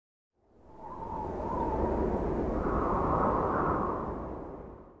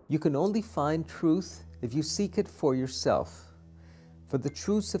You can only find truth if you seek it for yourself. For the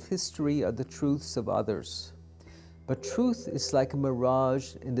truths of history are the truths of others. But truth is like a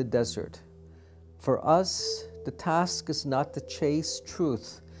mirage in the desert. For us, the task is not to chase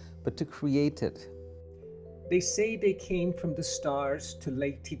truth, but to create it. They say they came from the stars to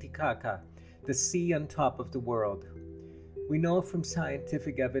Lake Titicaca, the sea on top of the world. We know from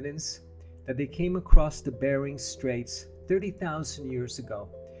scientific evidence that they came across the Bering Straits 30,000 years ago,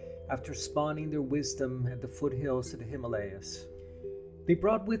 after spawning their wisdom at the foothills of the Himalayas. They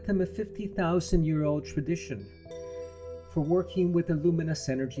brought with them a 50,000-year-old tradition for working with a luminous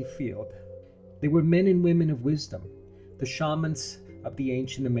energy field. They were men and women of wisdom, the shamans of the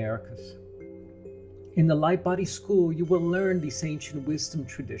ancient Americas. In the Light Body School, you will learn these ancient wisdom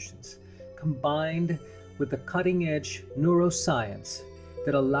traditions, combined with the cutting-edge neuroscience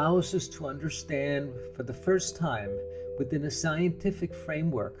that allows us to understand for the first time within a scientific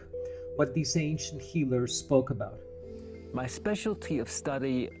framework what these ancient healers spoke about. My specialty of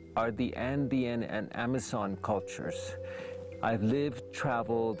study are the Andean and Amazon cultures. I've lived,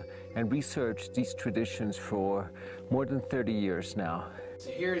 traveled, and researched these traditions for more than 30 years now.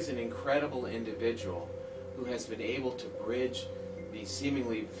 So here is an incredible individual who has been able to bridge these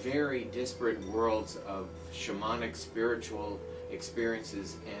seemingly very disparate worlds of shamanic spiritual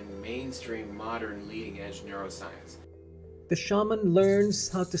experiences and mainstream modern leading-edge neuroscience. The shaman learns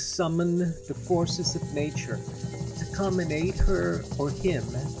how to summon the forces of nature to come and aid her or him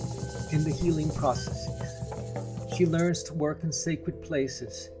in the healing processes. She learns to work in sacred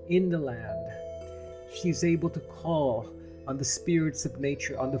places in the land. She's able to call on the spirits of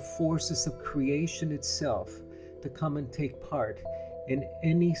nature, on the forces of creation itself, to come and take part in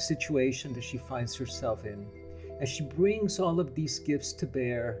any situation that she finds herself in, as she brings all of these gifts to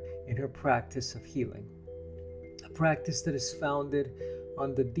bear in her practice of healing. A practice that is founded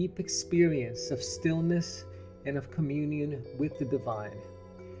on the deep experience of stillness and of communion with the divine.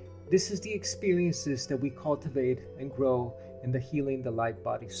 This is the experiences that we cultivate and grow in the Healing the Light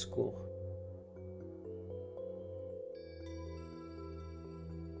Body School.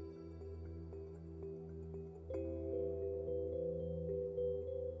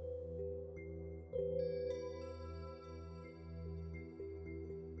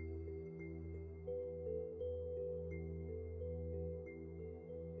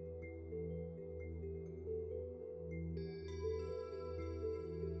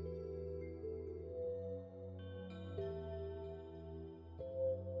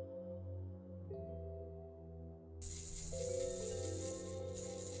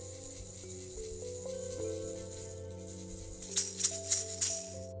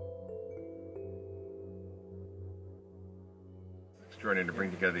 Extraordinary to bring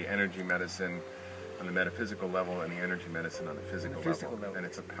together the energy medicine on the metaphysical level and the energy medicine on the physical level. And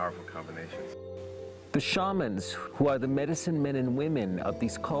it's a powerful combination. The shamans, who are the medicine men and women of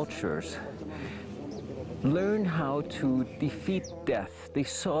these cultures, learn how to defeat death. They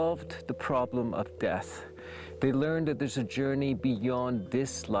solved the problem of death. They learned that there's a journey beyond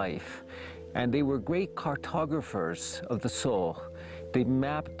this life, and they were great cartographers of the soul. They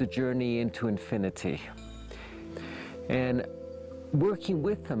mapped the journey into infinity. And working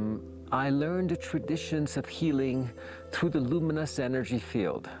with them, I learned the traditions of healing through the luminous energy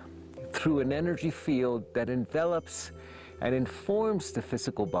field, through an energy field that envelops and informs the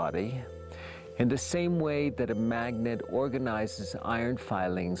physical body in the same way that a magnet organizes iron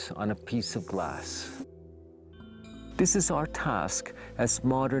filings on a piece of glass. This is our task as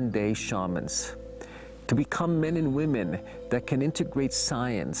modern-day shamans, to become men and women that can integrate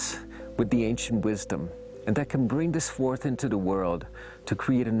science with the ancient wisdom, and that can bring this forth into the world to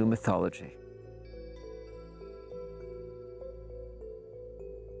create a new mythology.